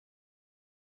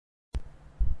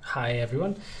Hi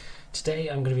everyone. Today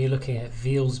I'm going to be looking at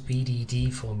Veale's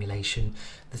BDD formulation.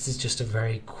 This is just a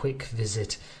very quick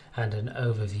visit and an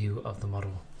overview of the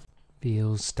model.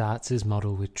 Veale starts his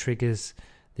model with triggers.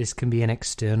 This can be an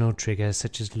external trigger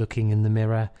such as looking in the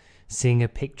mirror, seeing a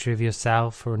picture of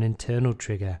yourself, or an internal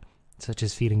trigger such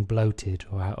as feeling bloated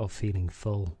or feeling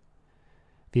full.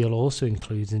 Veale also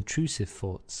includes intrusive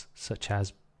thoughts such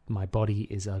as my body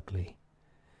is ugly.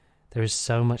 There is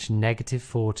so much negative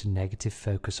thought and negative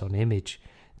focus on image.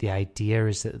 The idea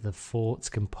is that the thoughts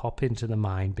can pop into the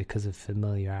mind because of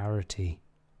familiarity.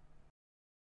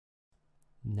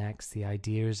 Next, the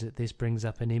idea is that this brings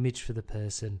up an image for the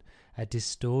person, a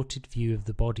distorted view of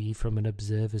the body from an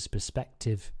observer's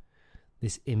perspective.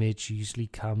 This image usually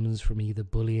comes from either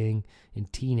bullying in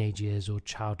teenage years or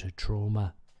childhood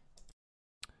trauma.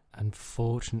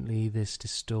 Unfortunately, this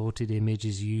distorted image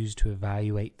is used to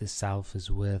evaluate the self as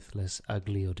worthless,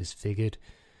 ugly, or disfigured,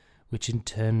 which in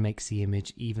turn makes the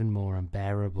image even more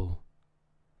unbearable.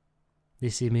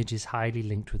 This image is highly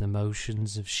linked with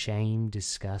emotions of shame,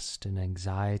 disgust, and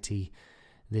anxiety.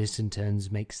 This in turn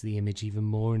makes the image even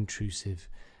more intrusive,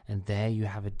 and there you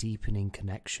have a deepening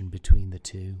connection between the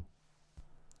two.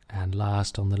 And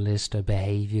last on the list are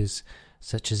behaviors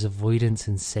such as avoidance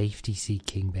and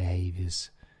safety-seeking behaviors.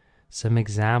 Some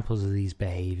examples of these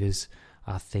behaviors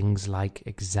are things like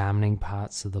examining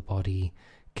parts of the body,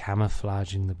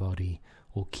 camouflaging the body,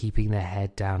 or keeping their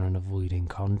head down and avoiding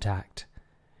contact.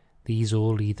 These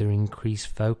all either increase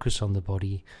focus on the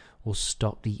body or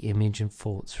stop the image and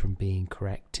thoughts from being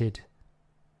corrected.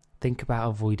 Think about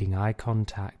avoiding eye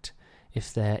contact.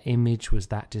 If their image was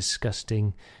that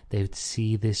disgusting, they would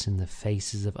see this in the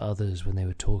faces of others when they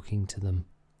were talking to them.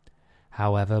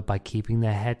 However, by keeping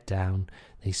their head down,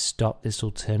 they stop this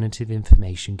alternative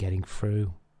information getting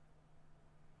through.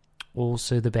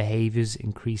 Also, the behaviors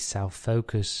increase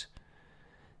self-focus.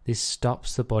 This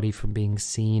stops the body from being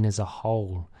seen as a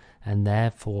whole and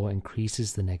therefore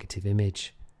increases the negative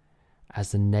image,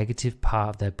 as the negative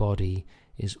part of their body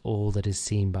is all that is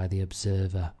seen by the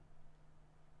observer.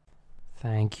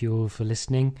 Thank you all for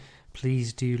listening.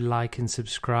 Please do like and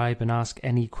subscribe and ask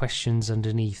any questions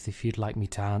underneath if you'd like me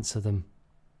to answer them.